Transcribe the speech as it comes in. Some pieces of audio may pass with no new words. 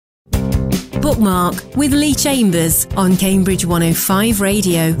Bookmark with Lee Chambers on Cambridge 105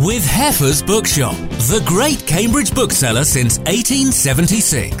 Radio. With Heffer's Bookshop, the great Cambridge bookseller since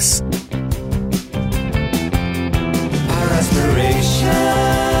 1876. Our aspirations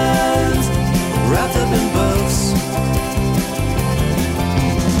wrapped up in books.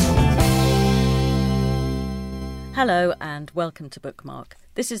 Hello and welcome to Bookmark.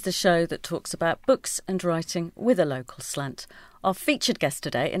 This is the show that talks about books and writing with a local slant. Our featured guest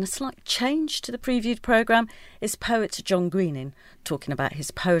today, in a slight change to the previewed programme, is poet John Greening, talking about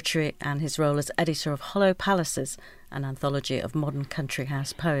his poetry and his role as editor of Hollow Palaces, an anthology of modern country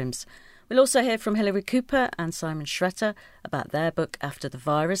house poems. We'll also hear from Hilary Cooper and Simon Schretter about their book After the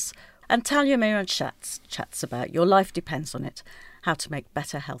Virus, and Talia Miran chats about Your Life Depends on It, how to make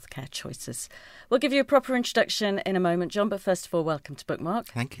better healthcare choices. We'll give you a proper introduction in a moment, John, but first of all, welcome to Bookmark.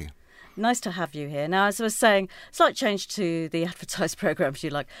 Thank you. Nice to have you here. Now, as I was saying, slight change to the advertised programme, if you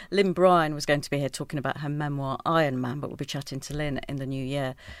like. Lynn Bryan was going to be here talking about her memoir, Iron Man, but we'll be chatting to Lynn in the new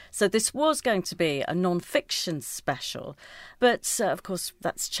year. So this was going to be a non-fiction special, but of course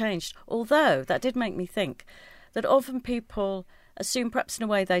that's changed. Although that did make me think that often people assume, perhaps in a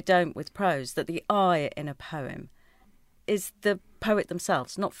way they don't with prose, that the I in a poem is the poet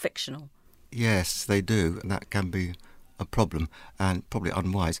themselves, not fictional. Yes, they do, and that can be a problem and probably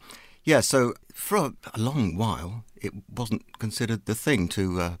unwise. Yeah, so for a long while, it wasn't considered the thing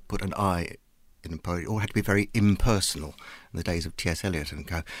to put an I in a poem. It all had to be very impersonal in the days of T.S. Eliot and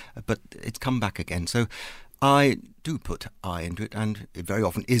co. But it's come back again. So I do put I into it, and it very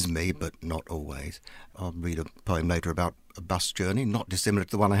often is me, but not always. I'll read a poem later about a bus journey, not dissimilar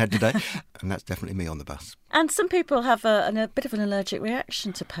to the one I had today, and that's definitely me on the bus. And some people have a bit of an allergic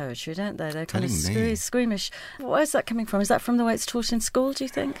reaction to poetry, don't they? They're kind of squeamish. Where's that coming from? Is that from the way it's taught in school, do you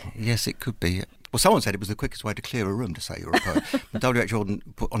think? Yes, it could be. Well, someone said it was the quickest way to clear a room to say you're a poet. W.H. Auden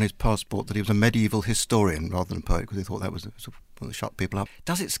put on his passport that he was a medieval historian rather than a poet, because he thought that was sort of shut people up.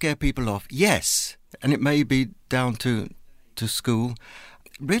 Does it scare people off? Yes. And it may be down to school.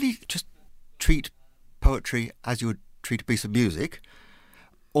 Really just treat poetry as you would treat a piece of music,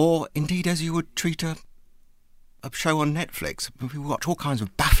 or indeed as you would treat a show on Netflix. We watch all kinds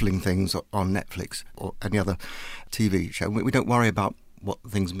of baffling things on Netflix or any other TV show. We don't worry about what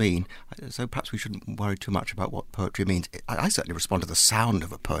things mean, so perhaps we shouldn't worry too much about what poetry means. I certainly respond to the sound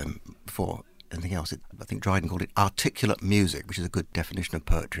of a poem before anything else. I think Dryden called it articulate music, which is a good definition of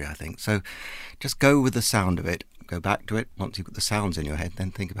poetry, I think. So just go with the sound of it, go back to it. Once you've got the sounds in your head,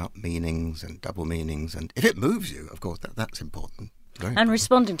 then think about meanings and double meanings. And if it moves you, of course, that's important. And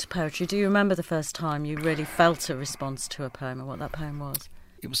responding to poetry, do you remember the first time you really felt a response to a poem and what that poem was?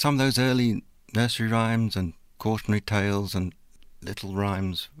 It was some of those early nursery rhymes and cautionary tales and little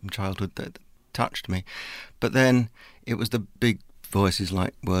rhymes from childhood that touched me. But then it was the big voices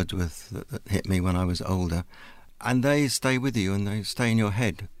like Wordsworth that hit me when I was older. And they stay with you and they stay in your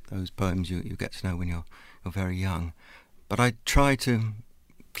head, those poems you get to know when you're very young. But I try to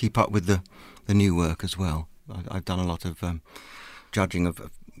keep up with the new work as well. I've done a lot of judging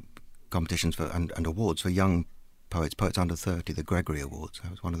of competitions and awards for young poets under 30, the Gregory Awards. I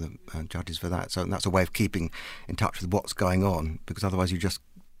was one of the judges for that. So that's a way of keeping in touch with what's going on, because otherwise you just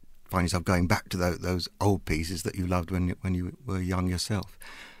find yourself going back to those old pieces that you loved when you were young yourself.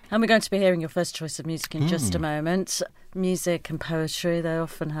 And we're going to be hearing your first choice of music in just a moment. Music and poetry, they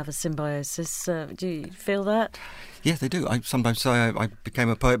often have a symbiosis. Do you feel that? Yes, they do. I sometimes say I became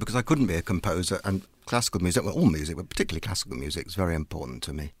a poet because I couldn't be a composer, and classical music, well, all music, but particularly classical music, is very important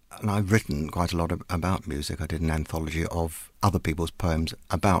to me. And I've written quite a lot about music. I did an anthology of other people's poems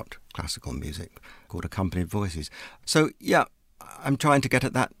about classical music called Accompanied Voices. So, yeah, I'm trying to get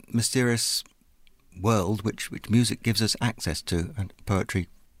at that mysterious world which music gives us access to, and poetry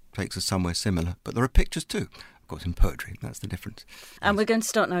takes us somewhere similar. But there are pictures too, of course, in poetry. That's the difference. And we're going to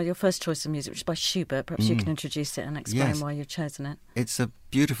start now with your first choice of music, which is by Schubert. Perhaps you can introduce it and explain why you've chosen it. It's a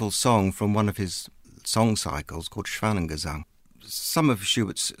beautiful song from one of his song cycles called Schwanengesang. Some of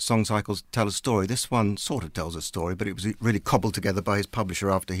Schubert's song cycles tell a story. This one sort of tells a story, but it was really cobbled together by his publisher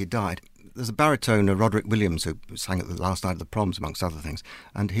after he died. There's a baritone, Roderick Williams, who sang at the last night of the Proms, amongst other things,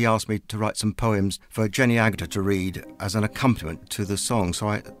 and he asked me to write some poems for Jenny Agutter to read as an accompaniment to the song.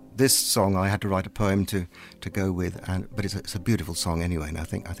 So this song I had to write a poem to go with, but it's a beautiful song anyway, and I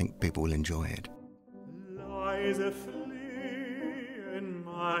think people will enjoy it. Leise fliehen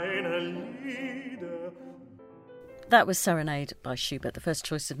meine Lieder. That was Serenade by Schubert, the first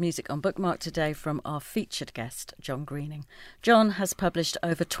choice of music on Bookmark today from our featured guest, John Greening. John has published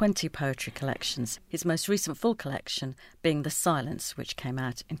over 20 poetry collections, his most recent full collection being The Silence, which came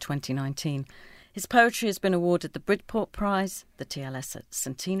out in 2019. His poetry has been awarded the Bridport Prize, the TLS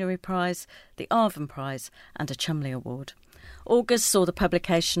Centenary Prize, the Arvin Prize and a Chumley Award. August saw the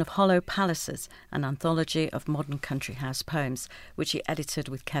publication of Hollow Palaces, an anthology of modern country house poems, which he edited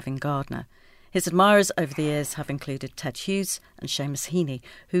with Kevin Gardner. His admirers over the years have included Ted Hughes and Seamus Heaney,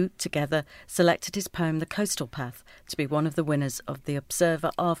 who together selected his poem The Coastal Path to be one of the winners of the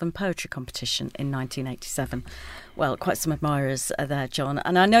Observer Arvin Poetry Competition in 1987. Well, quite some admirers are there, John.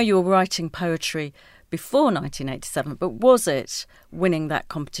 And I know you were writing poetry before 1987, but was it winning that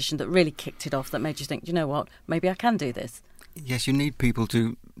competition that really kicked it off, that made you think, you know what, maybe I can do this? Yes, you need people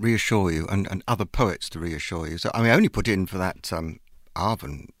to reassure you and other poets to reassure you. So, I only put in for that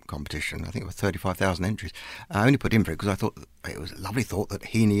Arvin competition, I think it was 35,000 entries. I only put in for it because I thought it was a lovely thought that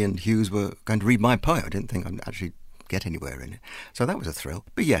Heaney and Hughes were going to read my poem. I didn't think I'd actually get anywhere in it. So that was a thrill.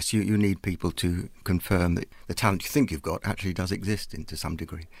 But yes, you need people to confirm that the talent you think you've got actually does exist to some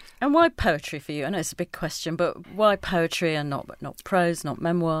degree. And why poetry for you? I know it's a big question, but why poetry and not prose, not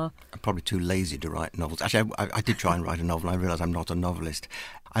memoir? I'm probably too lazy to write novels. Actually, I did try and write a novel. I realised I'm not a novelist.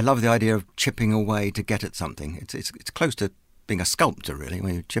 I love the idea of chipping away to get at something. It's close to being a sculptor, really,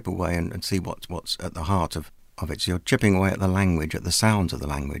 when you chip away and see what's at the heart of it. So you're chipping away at the language, at the sounds of the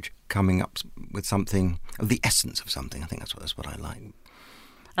language, coming up with something, of the essence of something. I think that's what I like.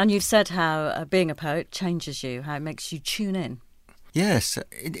 And you've said how being a poet changes you, how it makes you tune in. Yes,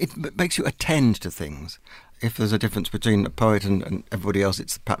 it makes you attend to things. If there's a difference between a poet and everybody else,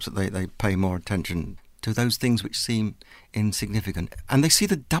 it's perhaps that they pay more attention to those things which seem insignificant. And they see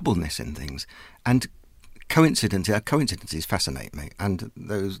the doubleness in things. And coincidences fascinate me, and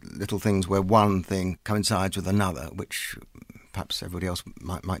those little things where one thing coincides with another, which perhaps everybody else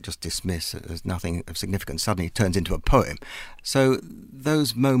might just dismiss as nothing of significance, suddenly turns into a poem. So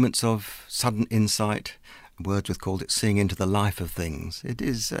those moments of sudden insight, Wordsworth called it seeing into the life of things. It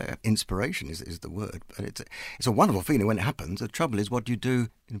is inspiration is the word, but it's a wonderful feeling when it happens. The trouble is, what do you do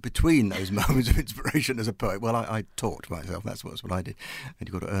in between those moments of inspiration as a poet? Well, I taught myself. That's what I did, and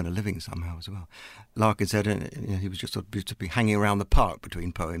you've got to earn a living somehow as well. Larkin said he was just sort of to be hanging around the park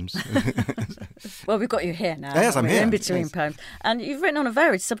between poems. Well, we've got you here now. Yes, I'm here. In between yes. poems. And you've written on a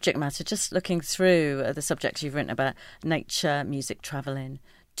varied subject matter, just looking through the subjects you've written about: nature, music, travelling,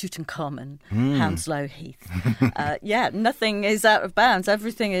 Tutankhamun, Hounslow Heath. Nothing is out of bounds.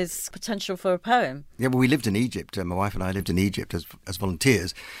 Everything is potential for a poem. Yeah, well, we lived in Egypt. My wife and I lived in Egypt as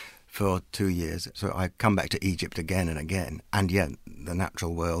volunteers for 2 years. So I come back to Egypt again and again. And the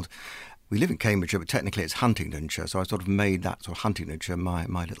natural world. We live in Cambridgeshire, but technically it's Huntingdonshire. So I sort of made that sort of Huntingdonshire my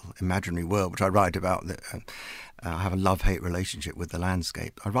little imaginary world, which I write about. I have a love-hate relationship with the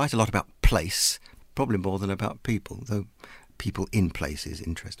landscape. I write a lot about place, probably more than about people, though people in places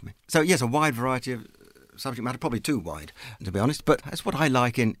interest me. So yes, a wide variety of subject matter, probably too wide, to be honest, but that's what I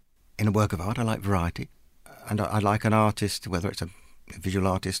like in a work of art. I like variety, and I like an artist, whether it's a visual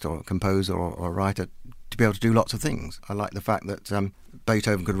artist or a composer or a writer, to be able to do lots of things. I like the fact that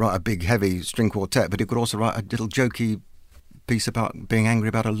Beethoven could write a big, heavy string quartet, but he could also write a little jokey piece about being angry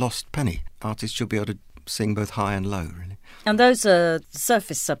about a lost penny. Artists should be able to sing both high and low, really. And those are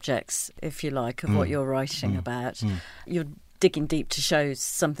surface subjects, if you like, of what you're writing about. You're digging deep to show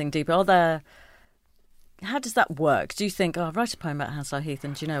something deeper. How does that work? Do you think, I'll write a poem about Hounslow Heath,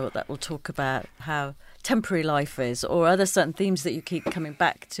 and do you know what, that will talk about how temporary life is, or are there certain themes that you keep coming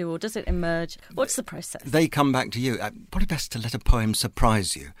back to, or does it emerge? What's the process? They come back to you. Probably best to let a poem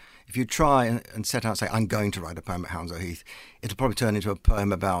surprise you. If you try and set out and say, I'm going to write a poem about Hounslow Heath, it'll probably turn into a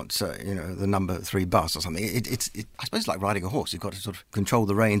poem about, the number 3 bus or something. I suppose it's like riding a horse. You've got to sort of control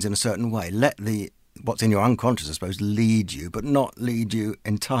the reins in a certain way. Let what's in your unconscious, I suppose, lead you, but not lead you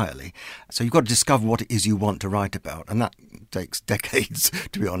entirely. So you've got to discover what it is you want to write about, and that takes decades,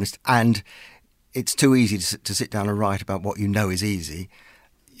 to be honest. And it's too easy to sit down and write about what you know is easy.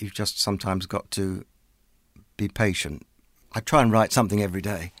 You've just sometimes got to be patient. I try and write something every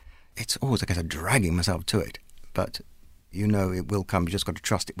day. It's always a case of dragging myself to it, but you know it will come. You just got to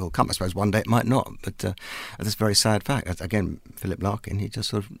trust it will come. I suppose one day it might not, but that's a very sad fact. Again, Philip Larkin, he just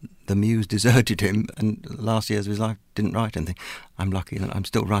sort of, the muse deserted him, and the last years of his life didn't write anything. I'm lucky that I'm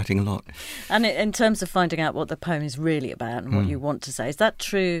still writing a lot. And in terms of finding out what the poem is really about and what you want to say, is that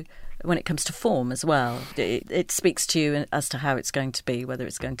true when it comes to form as well? It speaks to you as to how it's going to be, whether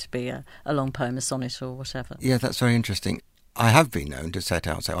it's going to be a long poem, a sonnet or whatever. Yeah, that's very interesting. I have been known to set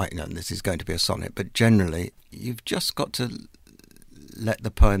out and say, this is going to be a sonnet, but generally you've just got to let the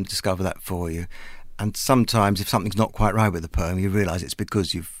poem discover that for you. And sometimes if something's not quite right with the poem, you realise it's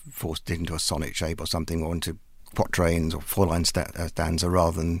because you've forced it into a sonnet shape or something, or into quatrains or 4-line stanza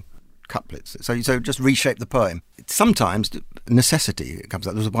rather than couplets. So just reshape the poem. Sometimes necessity comes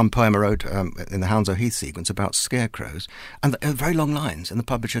up. There was one poem I wrote in the Hounslow Heath sequence about scarecrows, and very long lines, and the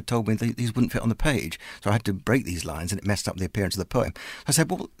publisher told me these wouldn't fit on the page, so I had to break these lines, and it messed up the appearance of the poem. I said,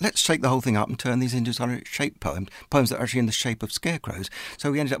 well, let's shake the whole thing up and turn these into sort of shaped poems that are actually in the shape of scarecrows.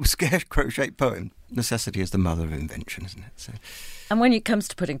 So we ended up with scarecrow-shaped poem. Necessity is the mother of invention, isn't it? So. And when it comes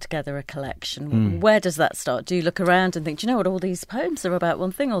to putting together a collection, where does that start? Do you look around and think, do you know what, all these poems are about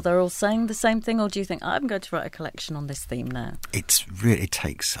one thing, or they're all saying the same thing, or do you think, I'm going to write a collection on this theme now? It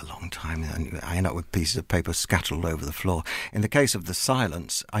takes a long time, and I end up with pieces of paper scattered all over the floor. In the case of The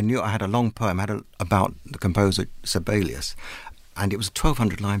Silence, I knew I had a long poem about the composer Sibelius, and it was a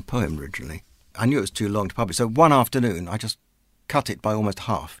 1,200-line poem originally. I knew it was too long to publish, so one afternoon I just cut it by almost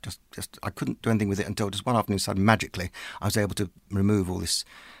half. Just I couldn't do anything with it until just one afternoon, suddenly magically I was able to remove all this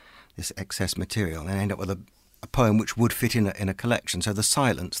excess material and end up with a poem which would fit in a collection. So The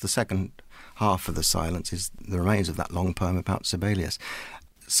Silence, the second half of The Silence, is the remains of that long poem about Sibelius.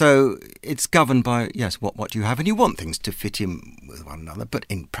 So it's governed by, yes, what you have, and you want things to fit in with one another, but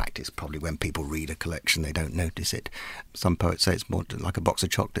in practice, probably when people read a collection, they don't notice it. Some poets say it's more like a box of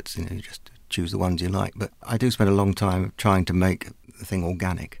chocolates, you just choose the ones you like, but I do spend a long time trying to make the thing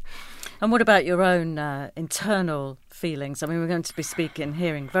organic. And what about your own internal feelings? I mean, we're going to be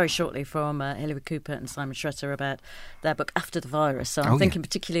hearing very shortly from Hilary Cooper and Simon Schretter about their book After the Virus. So I'm thinking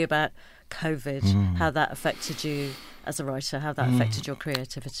particularly about COVID, how that affected you as a writer, how that affected your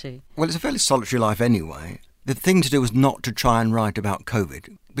creativity. Well, it's a fairly solitary life anyway. The thing to do was not to try and write about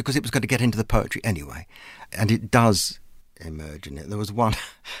COVID, because it was going to get into the poetry anyway. And it does emerge in it. There was one...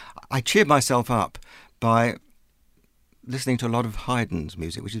 I cheered myself up by listening to a lot of Haydn's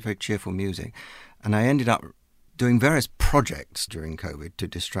music, which is very cheerful music, and I ended up doing various projects during COVID to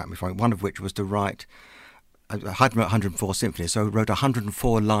distract me from it, one of which was to write... Haydn wrote 104 symphonies, so I wrote a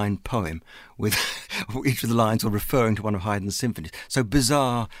 104-line poem with each of the lines were referring to one of Haydn's symphonies. So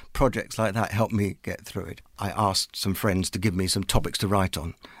bizarre projects like that helped me get through it. I asked some friends to give me some topics to write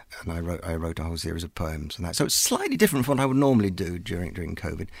on, and I wrote a whole series of poems and that. So it's slightly different from what I would normally do during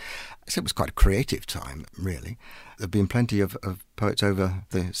COVID. So it was quite a creative time, really. There have been plenty of poets over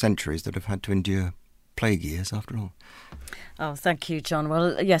the centuries that have had to endure plague years, after all. Oh, thank you, John.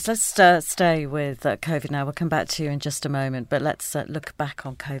 Well, yes, let's stay with COVID now. We'll come back to you in just a moment, but let's look back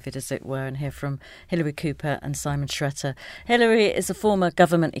on COVID, as it were, and hear from Hilary Cooper and Simon Schretter. Hilary is a former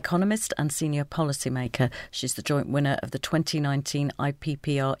government economist and senior policymaker. She's the joint winner of the 2019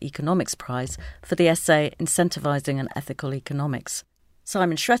 IPPR Economics Prize for the essay Incentivising an Ethical Economics.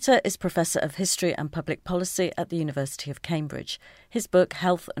 Simon Schretter is Professor of History and Public Policy at the University of Cambridge. His book,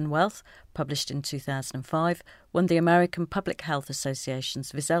 Health and Wealth, published in 2005, won the American Public Health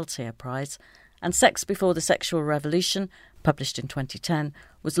Association's Vizeltia Prize, and Sex Before the Sexual Revolution, published in 2010,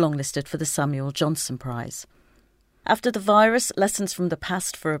 was longlisted for the Samuel Johnson Prize. After the Virus, Lessons from the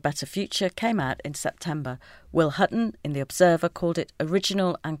Past for a Better Future came out in September. Will Hutton, in The Observer, called it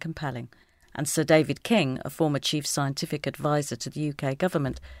original and compelling. And Sir David King, a former chief scientific advisor to the UK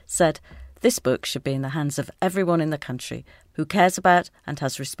government, said, "This book should be in the hands of everyone in the country who cares about and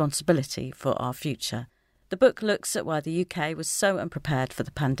has responsibility for our future." The book looks at why the UK was so unprepared for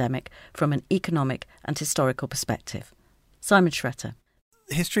the pandemic from an economic and historical perspective. Simon Schretter.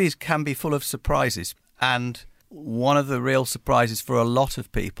 Histories can be full of surprises, and one of the real surprises for a lot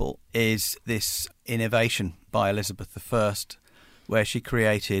of people is this innovation by Elizabeth I, where she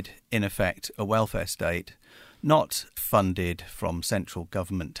created, in effect, a welfare state, not funded from central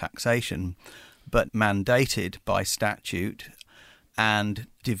government taxation, but mandated by statute and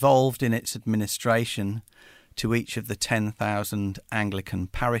devolved in its administration to each of the 10,000 Anglican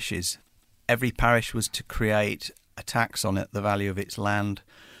parishes. Every parish was to create a tax on it, the value of its land,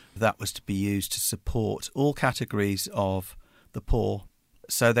 that was to be used to support all categories of the poor.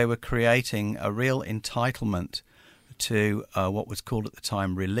 So they were creating a real entitlement to what was called at the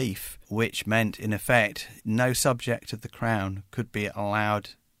time relief, which meant, in effect, no subject of the crown could be allowed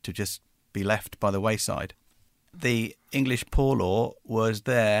to just be left by the wayside. The English Poor Law was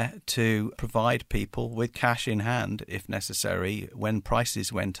there to provide people with cash in hand, if necessary, when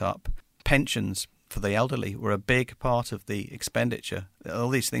prices went up. Pensions for the elderly were a big part of the expenditure. All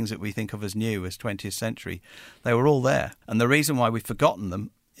these things that we think of as new, as 20th century, they were all there. And the reason why we've forgotten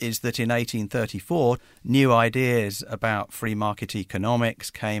them is that in 1834, new ideas about free market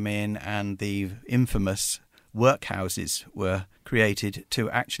economics came in, and the infamous workhouses were created to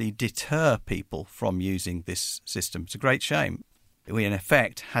actually deter people from using this system. It's a great shame. We, in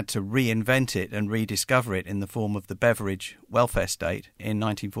effect, had to reinvent it and rediscover it in the form of the Beveridge welfare state in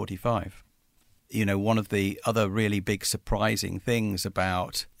 1945. You know, one of the other really big surprising things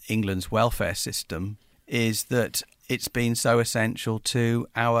about England's welfare system is that it's been so essential to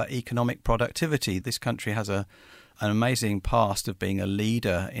our economic productivity. This country has an amazing past of being a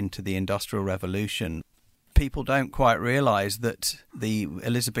leader into the Industrial Revolution. People don't quite realise that the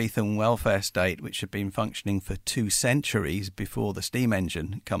Elizabethan welfare state, which had been functioning for 2 centuries before the steam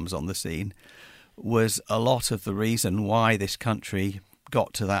engine comes on the scene, was a lot of the reason why this country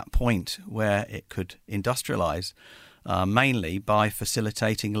got to that point where it could industrialise, mainly by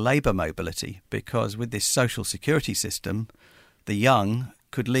facilitating labour mobility, because with this social security system, the young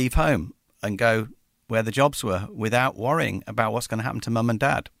could leave home and go where the jobs were without worrying about what's going to happen to mum and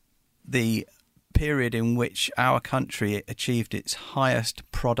dad. The period in which our country achieved its highest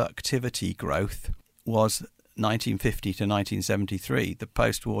productivity growth was 1950 to 1973, the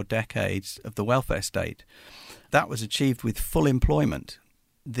post-war decades of the welfare state. That was achieved with full employment.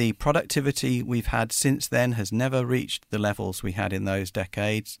 The productivity we've had since then has never reached the levels we had in those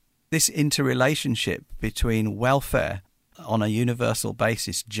decades. This interrelationship between welfare on a universal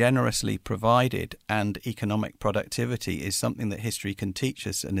basis, generously provided, and economic productivity is something that history can teach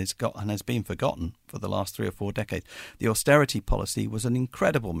us and has been forgotten for the last 3 or 4 decades. The austerity policy was an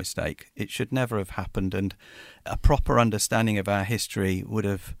incredible mistake. It should never have happened, and a proper understanding of our history would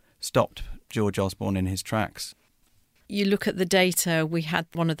have stopped George Osborne in his tracks. You look at the data, we had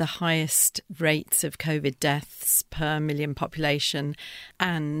one of the highest rates of COVID deaths per million population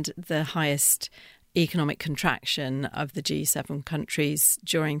and the highest economic contraction of the G7 countries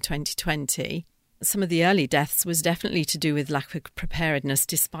during 2020. Some of the early deaths was definitely to do with lack of preparedness,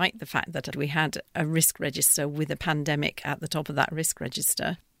 despite the fact that we had a risk register with a pandemic at the top of that risk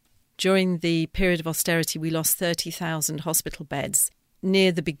register. During the period of austerity, we lost 30,000 hospital beds.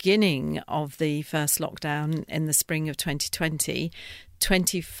 Near the beginning of the first lockdown in the spring of 2020,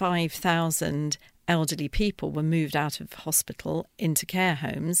 25,000 elderly people were moved out of hospital into care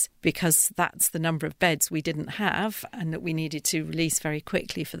homes because that's the number of beds we didn't have and that we needed to release very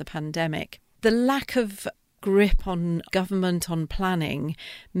quickly for the pandemic. The lack of grip on government, on planning,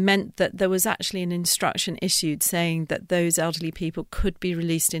 meant that there was actually an instruction issued saying that those elderly people could be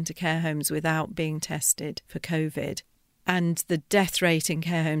released into care homes without being tested for COVID. And the death rate in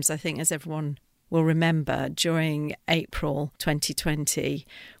care homes, I think, as everyone will remember, during April 2020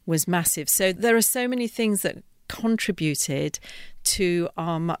 was massive. So there are so many things that contributed to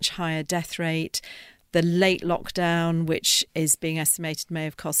our much higher death rate. The late lockdown, which is being estimated may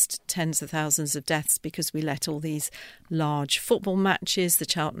have cost tens of thousands of deaths because we let all these large football matches, the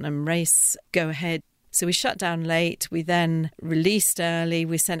Cheltenham race, go ahead. So we shut down late, we then released early,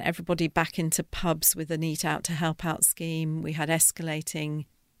 we sent everybody back into pubs with an Eat Out to Help Out scheme. We had escalating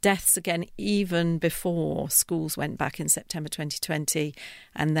deaths again even before schools went back in September 2020,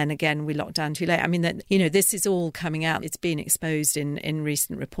 and then again we locked down too late. I mean, this is all coming out. It's been exposed in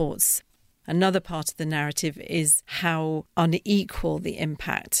recent reports. Another part of the narrative is how unequal the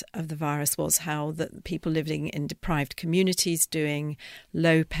impact of the virus was, how that people living in deprived communities doing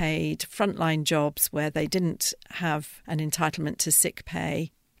low-paid frontline jobs where they didn't have an entitlement to sick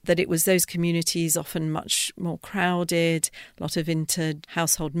pay, that it was those communities often much more crowded, a lot of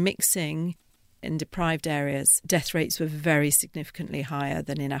inter-household mixing. In deprived areas, death rates were very significantly higher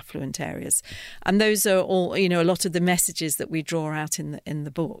than in affluent areas. And those are all, a lot of the messages that we draw out in the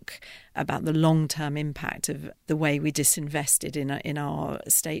book about the long-term impact of the way we disinvested in our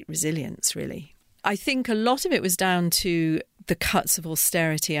state resilience, really. I think a lot of it was down to the cuts of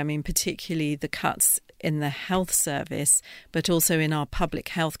austerity. I mean, particularly the cuts in the health service, but also in our public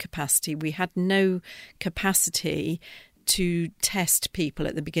health capacity. We had no capacity to test people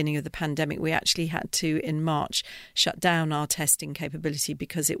at the beginning of the pandemic. We actually had to, in March, shut down our testing capability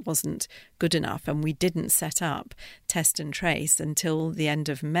because it wasn't good enough, and we didn't set up test and trace until the end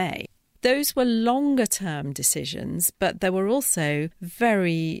of May. Those were longer-term decisions, but there were also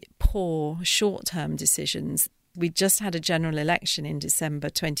very poor short-term decisions. We just had a general election in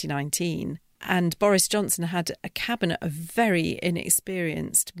December 2019, and Boris Johnson had a cabinet of very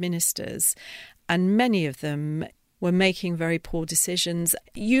inexperienced ministers, and many of them were making very poor decisions.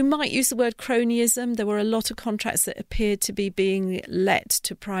 You might use the word cronyism. There were a lot of contracts that appeared to be being let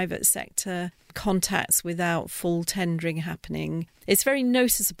to private sector contacts without full tendering happening. It's very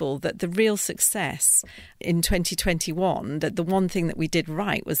noticeable that the real success in 2021, that the one thing that we did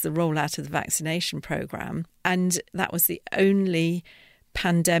right was the rollout of the vaccination programme. And that was the only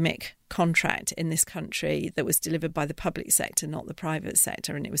pandemic contract in this country that was delivered by the public sector, not the private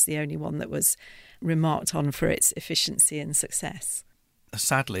sector, and it was the only one that was remarked on for its efficiency and success.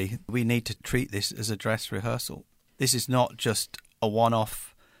 Sadly, we need to treat this as a dress rehearsal. This is not just a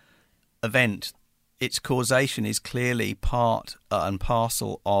one-off event. Its causation is clearly part and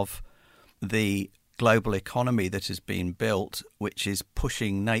parcel of the global economy that has been built, which is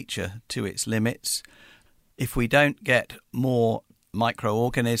pushing nature to its limits. If we don't get more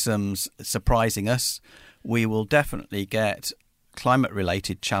microorganisms surprising us, we will definitely get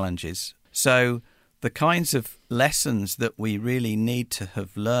climate-related challenges. So the kinds of lessons that we really need to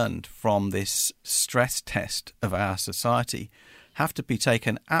have learned from this stress test of our society have to be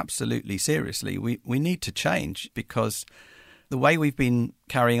taken absolutely seriously. We need to change, because the way we've been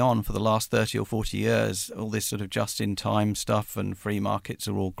carrying on for the last 30 or 40 years, all this sort of just-in-time stuff and free markets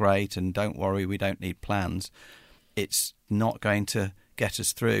are all great and don't worry, we don't need plans, it's not going to get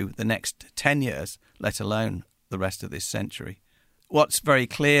us through the next 10 years, let alone the rest of this century. What's very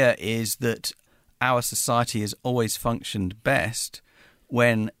clear is that our society has always functioned best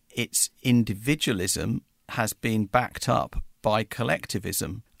when its individualism has been backed up by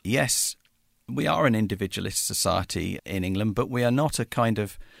collectivism. Yes, we are an individualist society in England, but we are not a kind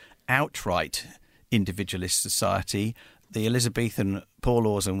of outright individualist society. The Elizabethan Poor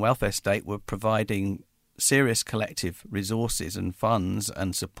Laws and Welfare State were providing serious collective resources and funds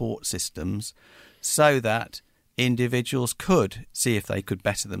and support systems so that individuals could see if they could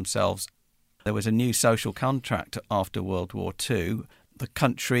better themselves. There was a new social contract after World War II. The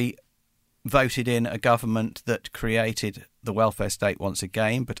country voted in a government that created the welfare state once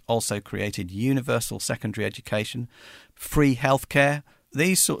again, but also created universal secondary education, free healthcare.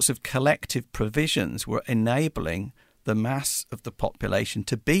 These sorts of collective provisions were enabling the mass of the population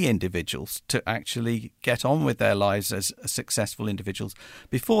to be individuals, to actually get on with their lives as successful individuals.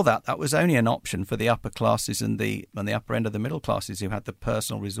 Before that, that was only an option for the upper classes and the upper end of the middle classes who had the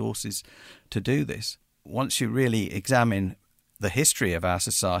personal resources to do this. Once you really examine the history of our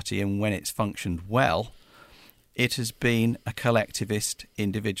society and when it's functioned well, it has been a collectivist,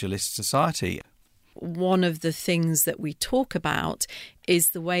 individualist society. One of the things that we talk about is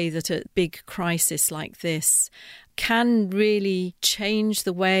the way that a big crisis like this can really change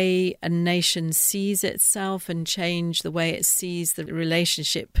the way a nation sees itself and change the way it sees the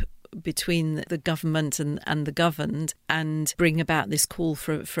relationship between the government and the governed, and bring about this call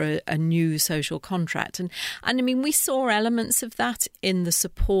for a new social contract. And I mean, we saw elements of that in the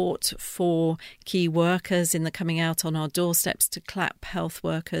support for key workers, in the coming out on our doorsteps to clap health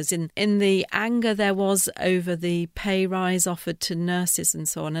workers, in the anger there was over the pay rise offered to nurses and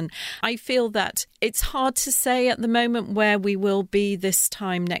so on. And I feel that it's hard to say at the moment where we will be this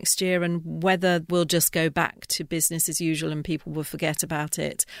time next year and whether we'll just go back to business as usual and people will forget about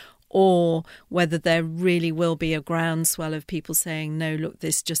it, or whether there really will be a groundswell of people saying, no, look,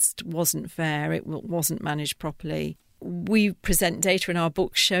 this just wasn't fair, it wasn't managed properly. We present data in our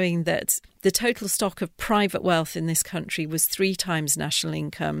book showing that the total stock of private wealth in this country was 3 times national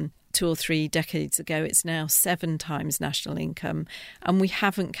income 2 or 3 decades ago. It's now 7 times national income, and we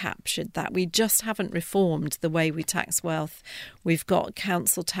haven't captured that. We just haven't reformed the way we tax wealth. We've got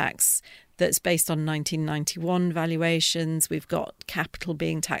council tax that's based on 1991 valuations. We've got capital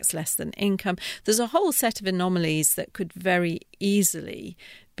being taxed less than income. There's a whole set of anomalies that could very easily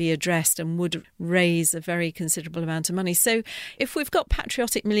be addressed and would raise a very considerable amount of money. So if we've got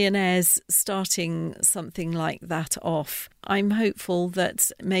patriotic millionaires starting something like that off, I'm hopeful that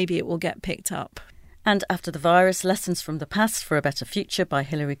maybe it will get picked up. And After the Virus, Lessons from the Past for a Better Future by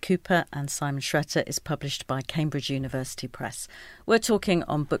Hilary Cooper and Simon Schretter is published by Cambridge University Press. We're talking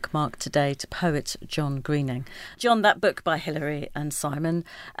on Bookmark today to poet John Greening. John, that book by Hilary and Simon,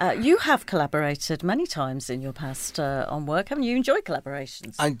 you have collaborated many times in your past on work, haven't you? You enjoy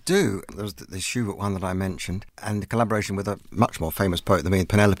collaborations. I do. There was the Schubert one that I mentioned, and the collaboration with a much more famous poet than me,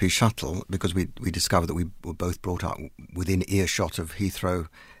 Penelope Shuttle, because we discovered that we were both brought up within earshot of Heathrow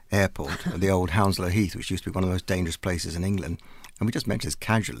Airport, the old Hounslow Heath, which used to be one of the most dangerous places in England. And we just mentioned this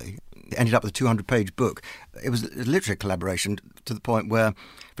casually. It ended up with a 200-page book. It was a literary collaboration to the point where,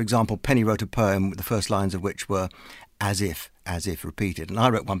 for example, Penny wrote a poem, the first lines of which were as if repeated. And I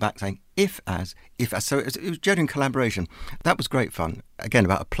wrote one back saying, if as. So it was genuine collaboration. That was great fun. Again,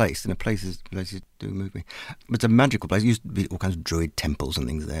 about a place, and places do move me. It's a magical place. There used to be all kinds of druid temples and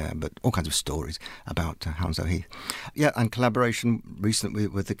things there, but all kinds of stories about Hounslow Heath. Yeah, and collaboration recently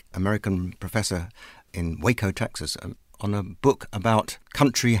with the American professor in Waco, Texas, on a book about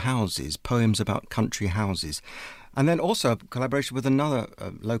country houses, poems about country houses. And then also a collaboration with another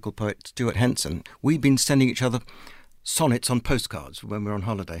local poet, Stuart Henson. We've been sending each other sonnets on postcards when we were on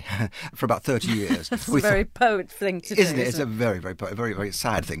holiday for about 30 years. That's a very poet thing to do. Isn't it? It's a very, very, very, very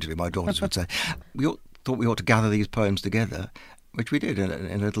sad thing to do, my daughters would say. Thought we ought to gather these poems together which we did in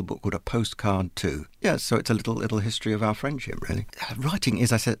a little book called A Postcard Too. Yeah, so it's a little history of our friendship, really. Writing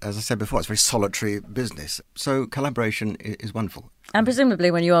is, as I said before, it's a very solitary business. So collaboration is wonderful. And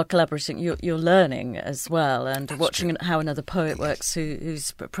presumably when you are collaborating, you're learning as well, and That's watching true. how another poet works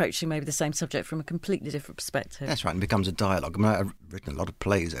who's approaching maybe the same subject from a completely different perspective. That's right, and becomes a dialogue. I mean, I've written a lot of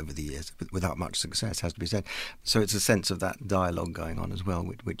plays over the years without much success, has to be said. So it's a sense of that dialogue going on as well,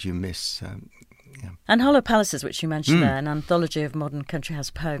 which you miss. Yeah. And Hollow Palaces, which you mentioned there, an anthology of modern country house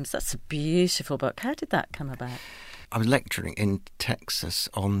poems. That's a beautiful book. How did that come about? I was lecturing in Texas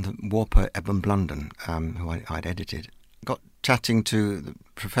on the war poet Edmund Blunden, who I'd edited. Got chatting to the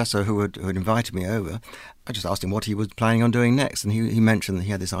professor who had invited me over. I just asked him what he was planning on doing next, and he mentioned that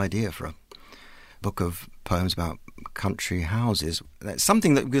he had this idea for a book of poems about country houses. That's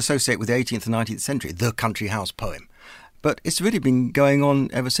something that we associate with the 18th and 19th century, the country house poem. But it's really been going on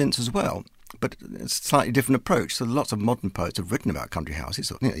ever since as well. But it's a slightly different approach. So lots of modern poets have written about country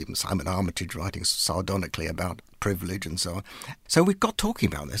houses. Even Simon Armitage writing sardonically about privilege and so on. So we got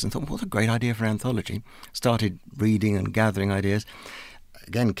talking about this and thought, what a great idea for an anthology. Started reading and gathering ideas.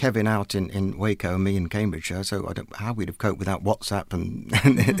 Again, Kevin out in Waco and me in Cambridgeshire, so I don't how we'd have coped without WhatsApp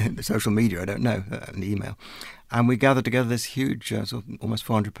and social media, I don't know, and email. And we gathered together this huge, sort of almost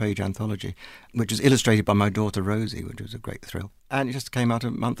 400-page anthology, which was illustrated by my daughter Rosie, which was a great thrill. And it just came out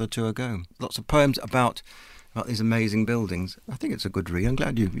a month or two ago. Lots of poems about these amazing buildings. I think it's a good read. I'm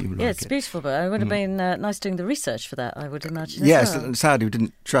glad you like it. Yeah, it's beautiful, but it would have been nice doing the research for that, I would imagine. Yes, as well. Sadly we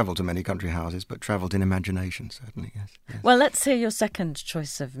didn't travel to many country houses, but travelled in imagination, certainly, yes. Well, let's hear your second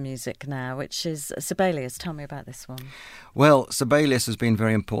choice of music now, which is Sibelius. Tell me about this one. Well, Sibelius has been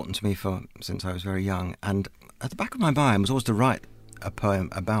very important to me since I was very young, and at the back of my mind was always to write a poem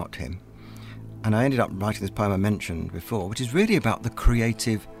about him. And I ended up writing this poem I mentioned before, which is really about the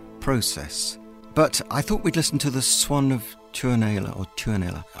creative process. But I thought we'd listen to the Swan of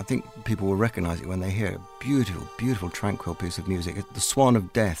Tuonela. I think people will recognise it when they hear a beautiful, beautiful, tranquil piece of music. It's the Swan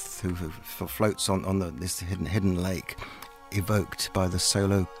of Death who floats on this hidden lake, evoked by the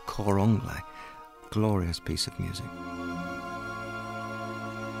solo cor anglais. Glorious piece of music.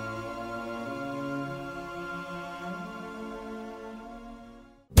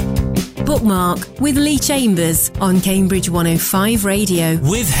 Bookmark with Lee Chambers on Cambridge 105 Radio.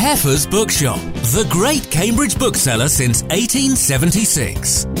 With Heffer's Bookshop, the great Cambridge bookseller since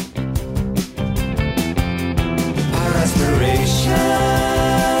 1876. Our aspirations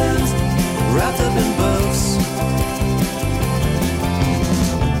wrapped up in books.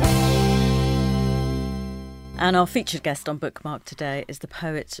 And our featured guest on Bookmark today is the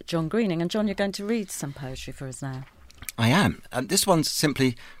poet John Greening. And John, you're going to read some poetry for us now. I am. And this one's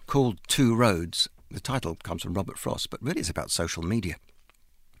simply called Two Roads. The title comes from Robert Frost, but really it's about social media.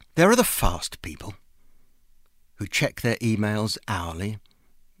 There are the fast people who check their emails hourly,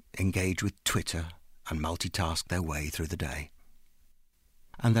 engage with Twitter and multitask their way through the day.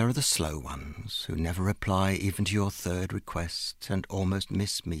 And there are the slow ones who never reply even to your third request and almost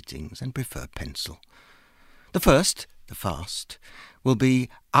miss meetings and prefer pencil. The first, the fast, will be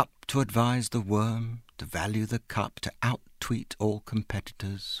up to advise the worm, to value the cup, to out-tweet all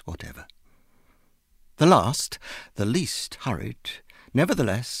competitors, whatever. The last, the least hurried,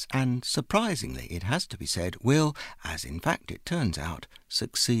 nevertheless, and surprisingly, it has to be said, will, as in fact it turns out,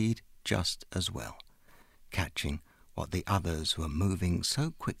 succeed just as well, catching what the others who are moving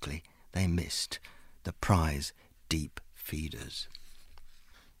so quickly they missed, the prize deep feeders.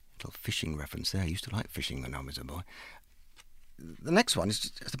 Little fishing reference there. I used to like fishing when I was a boy. The next one is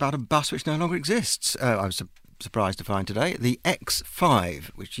just about a bus which no longer exists. I was surprised to find today the X5,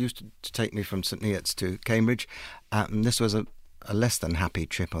 which used to take me from St Neots to Cambridge. And this was a less than happy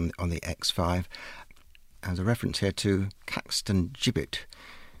trip on the X5. There's a reference here to Caxton Gibbet,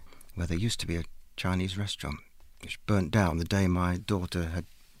 where there used to be a Chinese restaurant, which burnt down the day my daughter had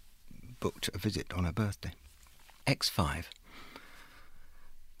booked a visit on her birthday. X5.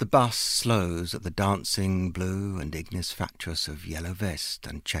 The bus slows at the dancing blue and ignis fatuus of yellow vest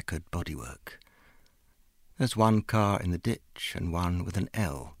and checkered bodywork. There's one car in the ditch and one with an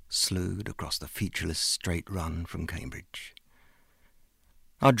L slewed across the featureless straight run from Cambridge.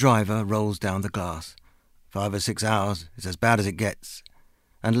 Our driver rolls down the glass. 5 or 6 hours is as bad as it gets,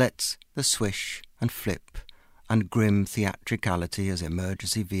 and lets the swish and flip and grim theatricality as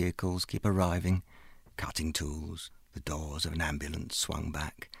emergency vehicles keep arriving, cutting tools, the doors of an ambulance swung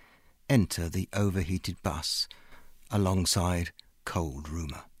back, enter the overheated bus alongside cold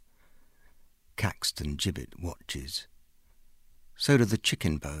rumour. Caxton Gibbet watches. So do the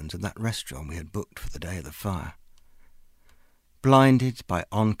chicken bones of that restaurant we had booked for the day of the fire. Blinded by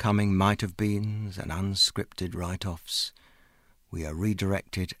oncoming might-have-beens and unscripted write-offs, we are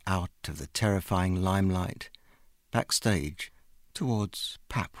redirected out of the terrifying limelight, backstage, towards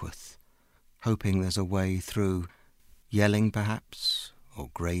Papworth, hoping there's a way through, yelling perhaps, or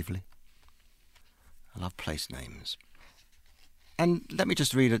gravely. I love place names. And let me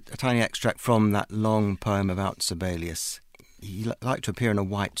just read a tiny extract from that long poem about Sibelius. He liked to appear in a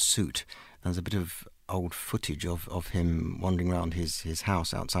white suit. There's a bit of old footage of him wandering around his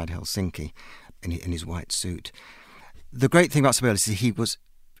house outside Helsinki in his white suit. The great thing about Sibelius is he was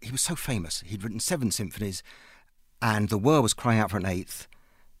so famous. He'd written 7 symphonies, and the world was crying out for an 8th,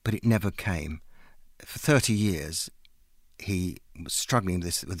 but it never came. For 30 years, he was struggling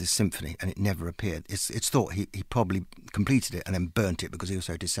with this symphony, and it never appeared. It's thought he probably completed it and then burnt it because he was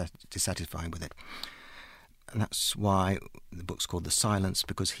so dissatisfied with it. And that's why the book's called The Silence,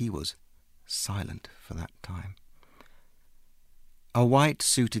 because he was silent for that time. A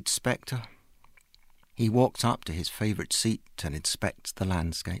white-suited spectre, he walks up to his favourite seat and inspects the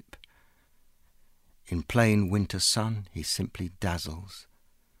landscape. In plain winter sun, he simply dazzles,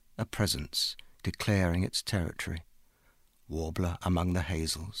 a presence declaring its territory, warbler among the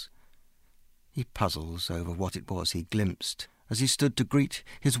hazels. He puzzles over what it was he glimpsed as he stood to greet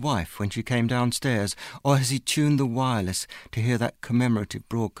his wife when she came downstairs, or as he tuned the wireless to hear that commemorative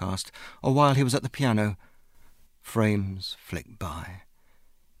broadcast, or while he was at the piano. Frames flick by,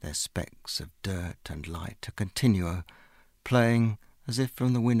 their specks of dirt and light, a continuo, playing as if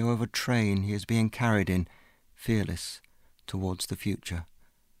from the window of a train he is being carried in, fearless, towards the future.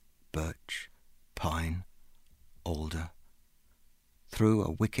 Birch, pine, alder. Through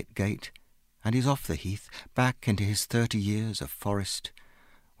a wicket gate, and he's off the heath, back into his 30 years of forest,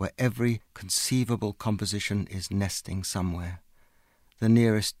 where every conceivable composition is nesting somewhere. The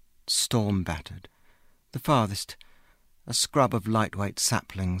nearest storm-battered, the farthest a scrub of lightweight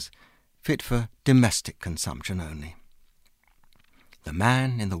saplings, fit for domestic consumption only. The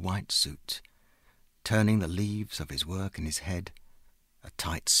man in the white suit, turning the leaves of his work in his head, a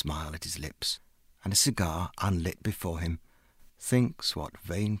tight smile at his lips, and a cigar unlit before him, thinks what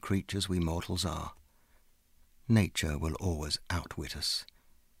vain creatures we mortals are. Nature will always outwit us,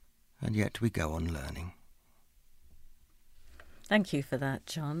 and yet we go on learning. Thank you for that,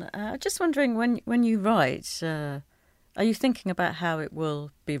 John. Just wondering, when you write, are you thinking about how it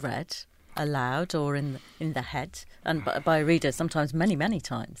will be read aloud or in the head, and by a reader sometimes many, many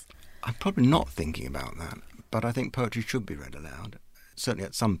times? I'm probably not thinking about that, but I think poetry should be read aloud. Certainly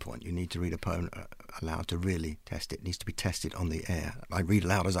at some point you need to read a poem aloud to really test it. It needs to be tested on the air. I read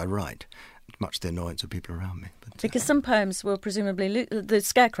aloud as I write, much to the annoyance of people around me. But, because some poems will presumably the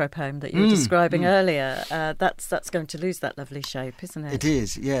Scarecrow poem that you were describing earlier, that's going to lose that lovely shape, isn't it? It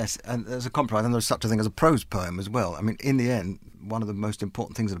is, yes. And there's a compromise, and there's such a thing as a prose poem as well. I mean, in the end, one of the most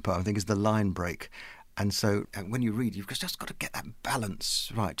important things in a poem, I think, is the line break. And so when you read, you've just got to get that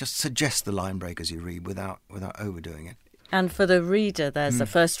balance right. Just suggest the line break as you read without overdoing it. And for the reader, there's a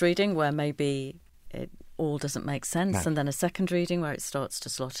first reading where maybe it all doesn't make sense, and then a second reading where it starts to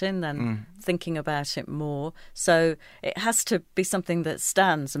slot in, then thinking about it more. So it has to be something that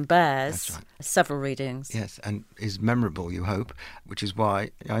stands and bears several readings. Yes, and is memorable, you hope, which is why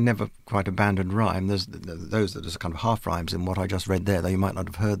I never quite abandoned rhyme. There's those that are kind of half rhymes in what I just read there, though you might not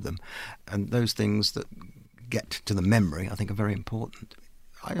have heard them. And those things that get to the memory, I think, are very important.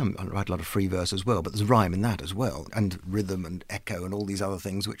 I write a lot of free verse as well, but there's rhyme in that as well, and rhythm and echo and all these other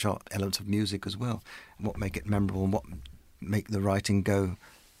things which are elements of music as well, and what make it memorable and what make the writing go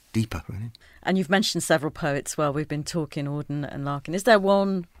deeper, really. And you've mentioned several poets while we've been talking, Auden and Larkin. Is there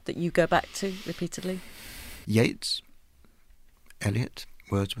one that you go back to repeatedly? Yeats, Eliot,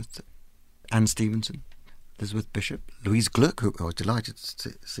 Wordsworth, Anne Stevenson, Elizabeth Bishop, Louise Gluck, who I was delighted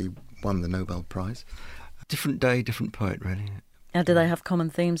to see won the Nobel Prize. Different day, different poet, really. And do they have common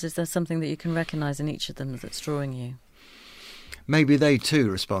themes? Is there something that you can recognise in each of them that's drawing you? Maybe they too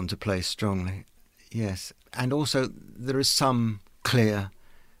respond to place strongly, yes. And also there is some clear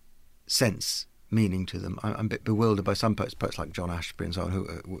sense, meaning to them. I'm a bit bewildered by some poets like John Ashbery and so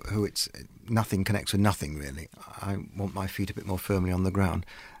on, who it's nothing connects with nothing, really. I want my feet a bit more firmly on the ground.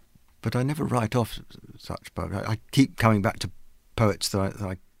 But I never write off such poets. I keep coming back to poets that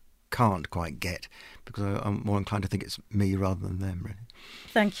I can't quite get, because I'm more inclined to think it's me rather than them, really.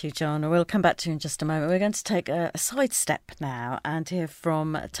 Thank you, John. We'll come back to you in just a moment. We're going to take a sidestep now and hear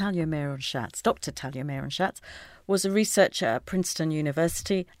from Talya Miron-Schatz. Dr. Talya Miron-Schatz was a researcher at Princeton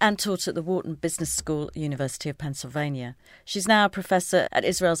University and taught at the Wharton Business School, University of Pennsylvania. She's now a professor at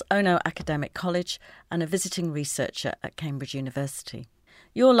Israel's Ono Academic College and a visiting researcher at Cambridge University.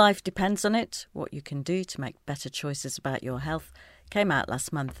 Your Life Depends on It, What You Can Do to Make Better Choices About Your Health, came out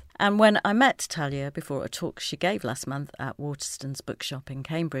last month. And when I met Talia before a talk she gave last month at Waterstones Bookshop in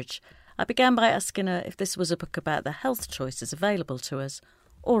Cambridge, I began by asking her if this was a book about the health choices available to us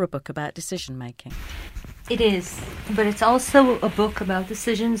or a book about decision making. It is, but it's also a book about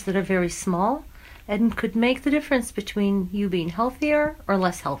decisions that are very small and could make the difference between you being healthier or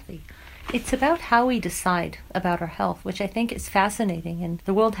less healthy. It's about how we decide about our health, which I think is fascinating. And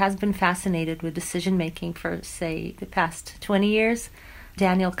the world has been fascinated with decision making for, say, the past 20 years.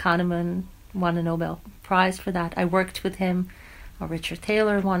 Daniel Kahneman won a Nobel Prize for that. I worked with him. Richard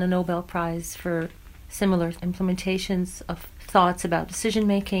Taylor won a Nobel Prize for similar implementations of thoughts about decision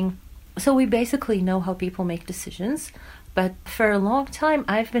making. So we basically know how people make decisions. But for a long time,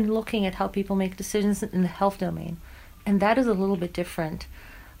 I've been looking at how people make decisions in the health domain. And that is a little bit different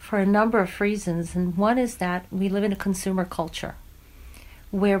for a number of reasons. And one is that we live in a consumer culture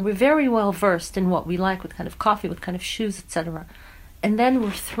where we're very well versed in what we like, what kind of coffee, what kind of shoes, etc. And then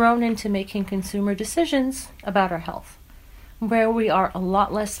we're thrown into making consumer decisions about our health, where we are a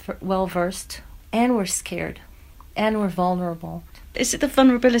lot less well versed, and we're scared, and we're vulnerable. Is it the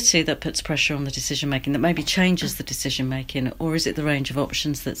vulnerability that puts pressure on the decision making, that maybe changes the decision making, or is it the range of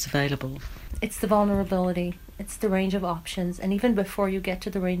options that's available? It's the vulnerability, it's the range of options, and even before you get to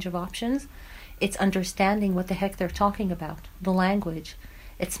the range of options, it's understanding what the heck they're talking about, the language.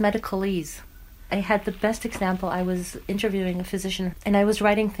 It's medicalese. I had the best example. I was interviewing a physician and I was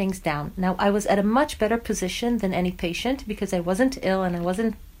writing things down. Now, I was at a much better position than any patient because I wasn't ill and I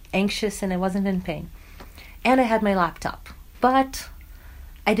wasn't anxious and I wasn't in pain. And I had my laptop. But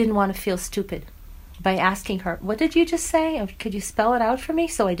I didn't want to feel stupid by asking her, "What did you just say? Could you spell it out for me?"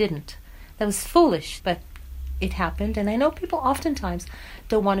 So I didn't. That was foolish, but it happened. And I know people oftentimes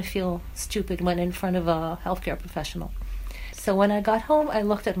don't want to feel stupid when in front of a healthcare professional. So when I got home, I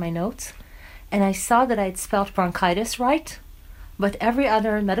looked at my notes and I saw that I'd spelled bronchitis right, but every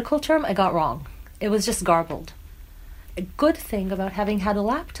other medical term I got wrong. It was just garbled. A good thing about having had a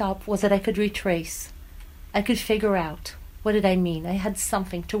laptop was that I could retrace. I could figure out, what did I mean? I had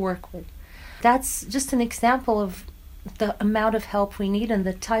something to work with. That's just an example of the amount of help we need and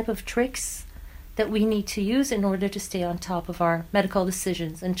the type of tricks that we need to use in order to stay on top of our medical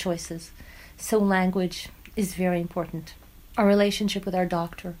decisions and choices. So language is very important. Our relationship with our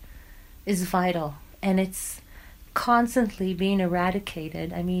doctor is vital, and it's constantly being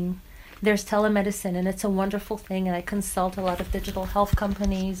eradicated. I mean, there's telemedicine, and it's a wonderful thing, and I consult a lot of digital health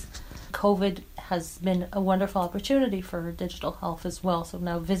companies. COVID has been a wonderful opportunity for digital health as well, so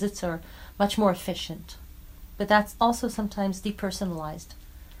now visits are much more efficient. But that's also sometimes depersonalized.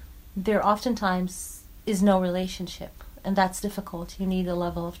 There oftentimes is no relationship, and that's difficult. You need a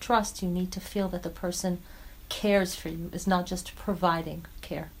level of trust. You need to feel that the person cares for you, is not just providing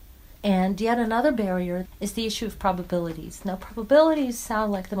care. And yet another barrier is the issue of probabilities. Now, probabilities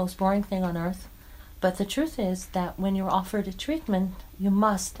sound like the most boring thing on earth, but the truth is that when you're offered a treatment, you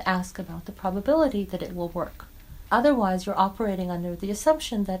must ask about the probability that it will work. Otherwise, you're operating under the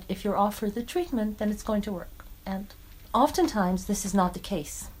assumption that if you're offered the treatment, then it's going to work. And oftentimes, this is not the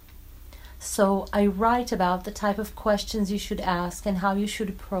case. So I write about the type of questions you should ask and how you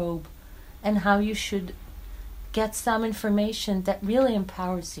should probe and how you should get some information that really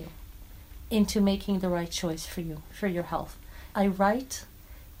empowers you into making the right choice for you, for your health. I write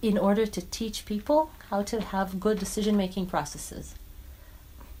in order to teach people how to have good decision-making processes.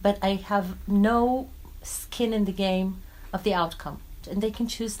 But I have no skin in the game of the outcome. And they can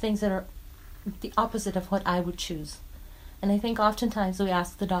choose things that are the opposite of what I would choose. And I think oftentimes we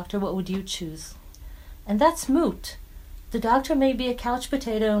ask the doctor, what would you choose? And that's moot. The doctor may be a couch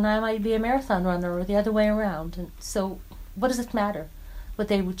potato and I might be a marathon runner, or the other way around. And so what does it matter what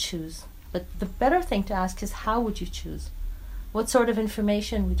they would choose? But the better thing to ask is, how would you choose? What sort of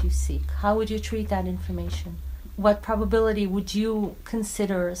information would you seek? How would you treat that information? What probability would you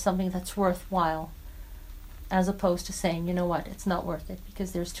consider something that's worthwhile, as opposed to saying, you know what, it's not worth it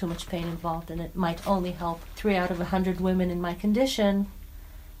because there's too much pain involved and it might only help 3 out of 100 women in my condition,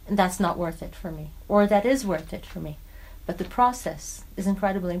 and that's not worth it for me. Or that is worth it for me. But the process is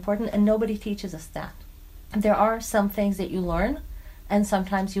incredibly important, and nobody teaches us that. There are some things that you learn, and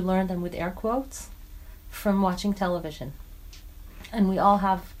sometimes you learn them with air quotes, from watching television. And we all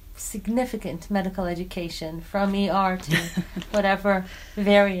have significant medical education, from ER to whatever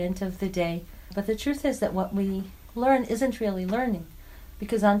variant of the day. But the truth is that what we learn isn't really learning,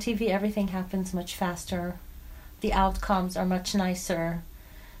 because on TV everything happens much faster, the outcomes are much nicer.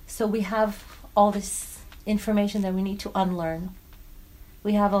 So we have all this information that we need to unlearn.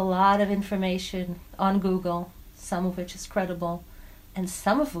 We have a lot of information on Google, some of which is credible, and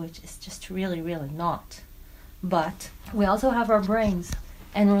some of which is just really, really not. But we also have our brains,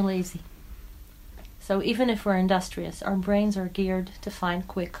 and we're lazy. So even if we're industrious, our brains are geared to find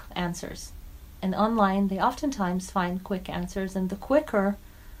quick answers. And online, they oftentimes find quick answers, and the quicker,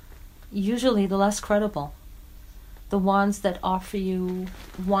 usually the less credible. The ones that offer you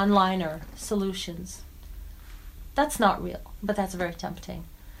one-liner solutions. That's not real, but that's very tempting.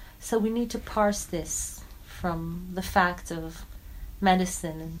 So we need to parse this from the facts of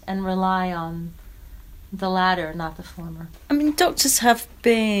medicine and rely on the latter, not the former. I mean, doctors have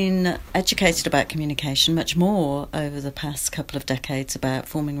been educated about communication much more over the past couple of decades about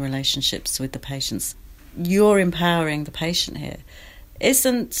forming relationships with the patients. You're empowering the patient here.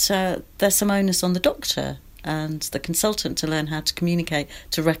 Isn't there some onus on the doctor and the consultant to learn how to communicate,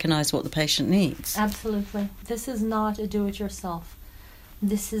 to recognise what the patient needs? Absolutely. This is not a do-it-yourself.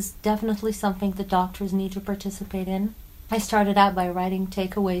 This is definitely something that doctors need to participate in. I started out by writing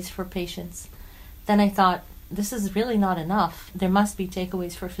takeaways for patients. Then I thought, this is really not enough. There must be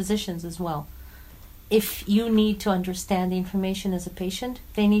takeaways for physicians as well. If you need to understand the information as a patient,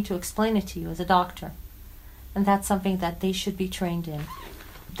 they need to explain it to you as a doctor. And that's something that they should be trained in.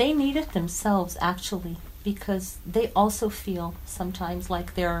 They need it themselves, actually, because they also feel sometimes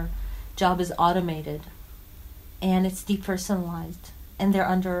like their job is automated and it's depersonalized and they're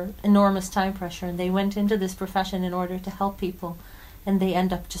under enormous time pressure, and they went into this profession in order to help people, and they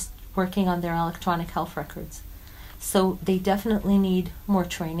end up just working on their electronic health records. So they definitely need more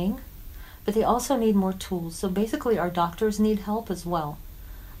training, but they also need more tools. So basically our doctors need help as well.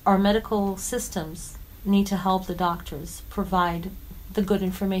 Our medical systems need to help the doctors provide the good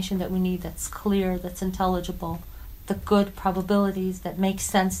information that we need, that's clear, that's intelligible, the good probabilities that make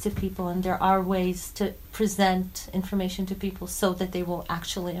sense to people, and there are ways to present information to people so that they will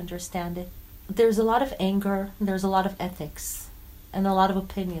actually understand it. There's a lot of anger, there's a lot of ethics, and a lot of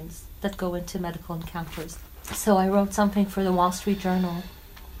opinions that go into medical encounters. So I wrote something for the Wall Street Journal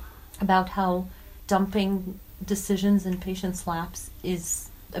about how dumping decisions in patients' laps is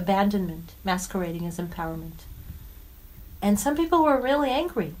abandonment masquerading as empowerment. And some people were really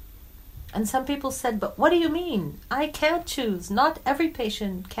angry. And some people said, but what do you mean? I can't choose. Not every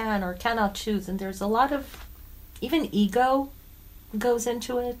patient can or cannot choose. And there's a lot of, even ego goes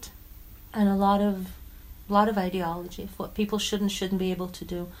into it, and a lot of ideology of what people should and shouldn't be able to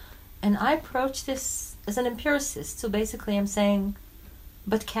do. And I approach this as an empiricist. So basically I'm saying,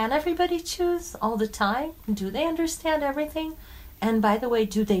 but can everybody choose all the time? Do they understand everything? And by the way,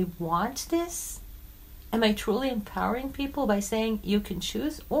 do they want this? Am I truly empowering people by saying you can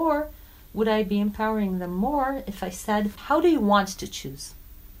choose? Or would I be empowering them more if I said, how do you want to choose?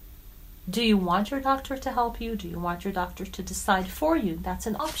 Do you want your doctor to help you? Do you want your doctor to decide for you? That's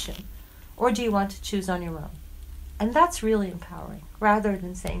an option. Or do you want to choose on your own? And that's really empowering, rather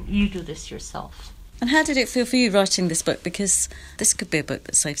than saying, you do this yourself. And how did it feel for you writing this book? Because this could be a book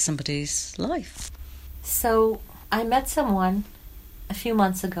that saved somebody's life. So I met someone a few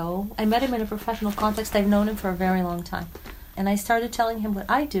months ago. I met him in a professional context. I've known him for a very long time. And I started telling him what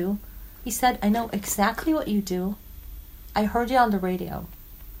I do. He said, I know exactly what you do. I heard you on the radio.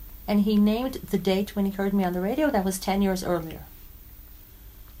 And he named the date when he heard me on the radio. That was 10 years earlier.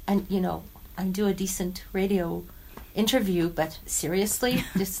 And, you know, I do a decent radio interview, but seriously,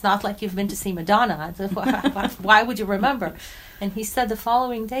 it's not like you've been to see Madonna. Why would you remember? And he said the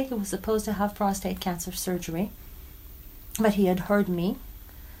following day he was supposed to have prostate cancer surgery, but he had heard me.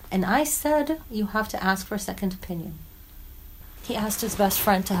 And I said, you have to ask for a second opinion. He asked his best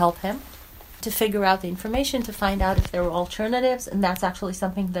friend to help him, to figure out the information, to find out if there were alternatives, and that's actually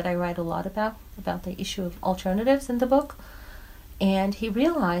something that I write a lot about the issue of alternatives in the book. And he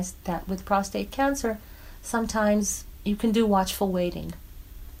realized that with prostate cancer, sometimes you can do watchful waiting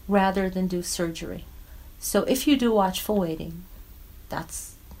rather than do surgery. So if you do watchful waiting,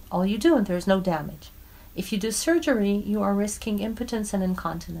 that's all you do and there's no damage. If you do surgery, you are risking impotence and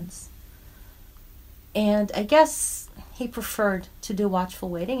incontinence. And I guess he preferred to do watchful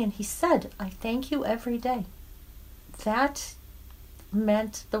waiting, and he said, I thank you every day. That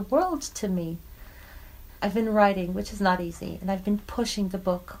meant the world to me. I've been writing, which is not easy, and I've been pushing the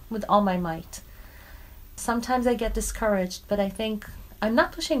book with all my might. Sometimes I get discouraged, but I think I'm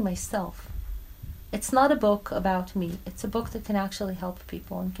not pushing myself. It's not a book about me. It's a book that can actually help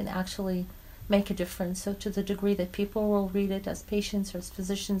people and can actually make a difference. So to the degree that people will read it as patients or as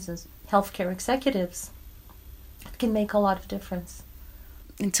physicians, as healthcare executives, it can make a lot of difference.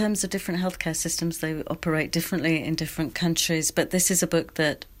 In terms of different healthcare systems, they operate differently in different countries, but this is a book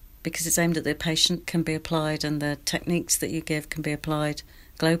that, because it's aimed at the patient, can be applied, and the techniques that you give can be applied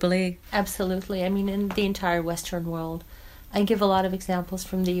globally. Absolutely. I mean, in the entire Western world, I give a lot of examples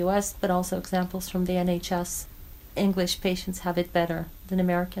from the US, but also examples from the NHS. English patients have it better than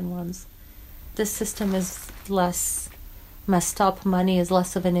American ones. The system is less messed up. Money is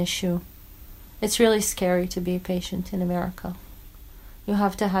less of an issue. It's really scary to be a patient in America. You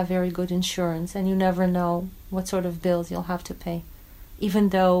have to have very good insurance, and you never know what sort of bills you'll have to pay. Even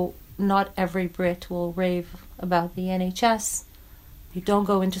though not every Brit will rave about the NHS, you don't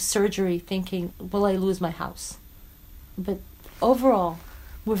go into surgery thinking, will I lose my house? But overall,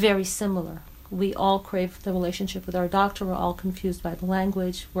 we're very similar. We all crave the relationship with our doctor. We're all confused by the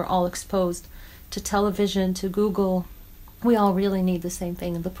language. We're all exposed to television, to Google. We all really need the same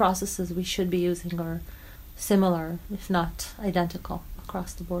thing, and the processes we should be using are similar, if not identical,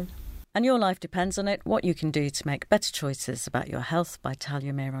 across the board. And your life depends on it. What you can do to make better choices about your health by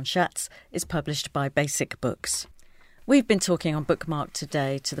Talia Mehran-Schatz is published by Basic Books. We've been talking on Bookmark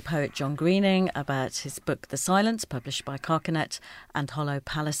today to the poet John Greening about his book The Silence, published by Carcanet, and Hollow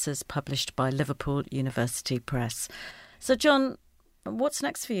Palaces, published by Liverpool University Press. So, John, what's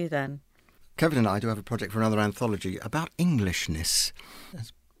next for you then? Kevin and I do have a project for another anthology about Englishness.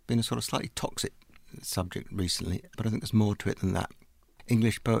 It's been a sort of slightly toxic subject recently, but I think there's more to it than that.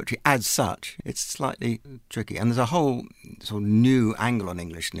 English poetry as such, it's slightly tricky. And there's a whole sort of new angle on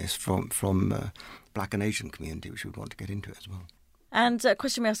Englishness from Black and Asian community, which we would want to get into as well. And a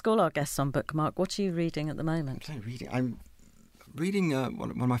question we ask all our guests on Bookmark, what are you reading at the moment? I'm reading one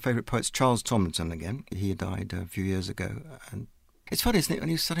of my favourite poets, Charles Tomlinson, again. He died a few years ago. And it's funny, isn't it, when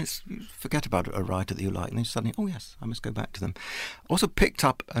you suddenly forget about a writer that you like, and then suddenly, oh yes, I must go back to them. Also picked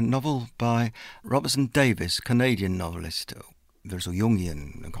up a novel by Robertson Davies, Canadian novelist. There's a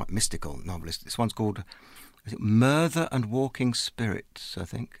Jungian and quite mystical novelist. This one's called Murder and Walking Spirits, I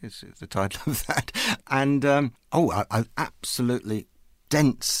think is the title of that. And, an absolutely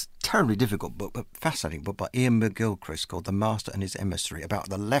dense, terribly difficult book, but fascinating book by Ian McGilchrist called The Master and His Emissary, about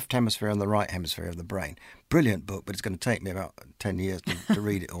the left hemisphere and the right hemisphere of the brain. Brilliant book, but it's going to take me about 10 years to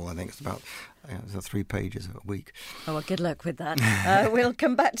read it all. I think it's about 3 pages a week. Oh, well, good luck with that. We'll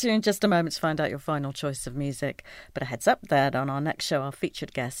come back to you in just a moment to find out your final choice of music. But a heads up there, on our next show, our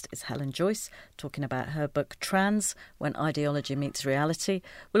featured guest is Helen Joyce, talking about her book Trans, When Ideology Meets Reality.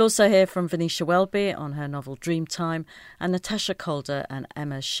 We'll also hear from Venetia Welby on her novel Dreamtime, and Natasha Calder and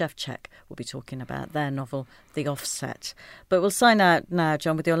Emma Shevchek will be talking about their novel The Offset. But we'll sign out now,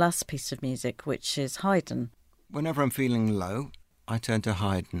 John, with your last piece of music, which is Haydn. Whenever I'm feeling low, I turn to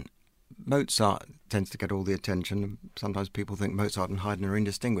Haydn. Mozart tends to get all the attention. Sometimes people think Mozart and Haydn are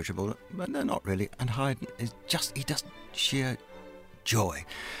indistinguishable, but they're not really. And Haydn is he does sheer joy,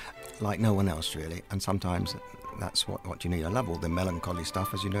 like no one else really. And sometimes that's what you need. I love all the melancholy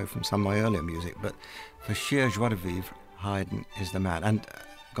stuff, as you know from some of my earlier music, but for sheer joie de vivre, Haydn is the man. And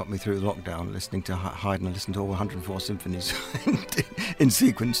got me through lockdown listening to Haydn. I listened to all 104 symphonies in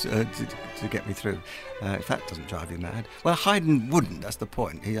sequence to get me through. If that doesn't drive you mad. Well, Haydn wouldn't, that's the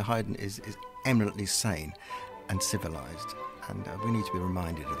point. Haydn is eminently sane and civilised, and we need to be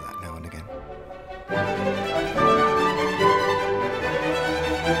reminded of that now and again.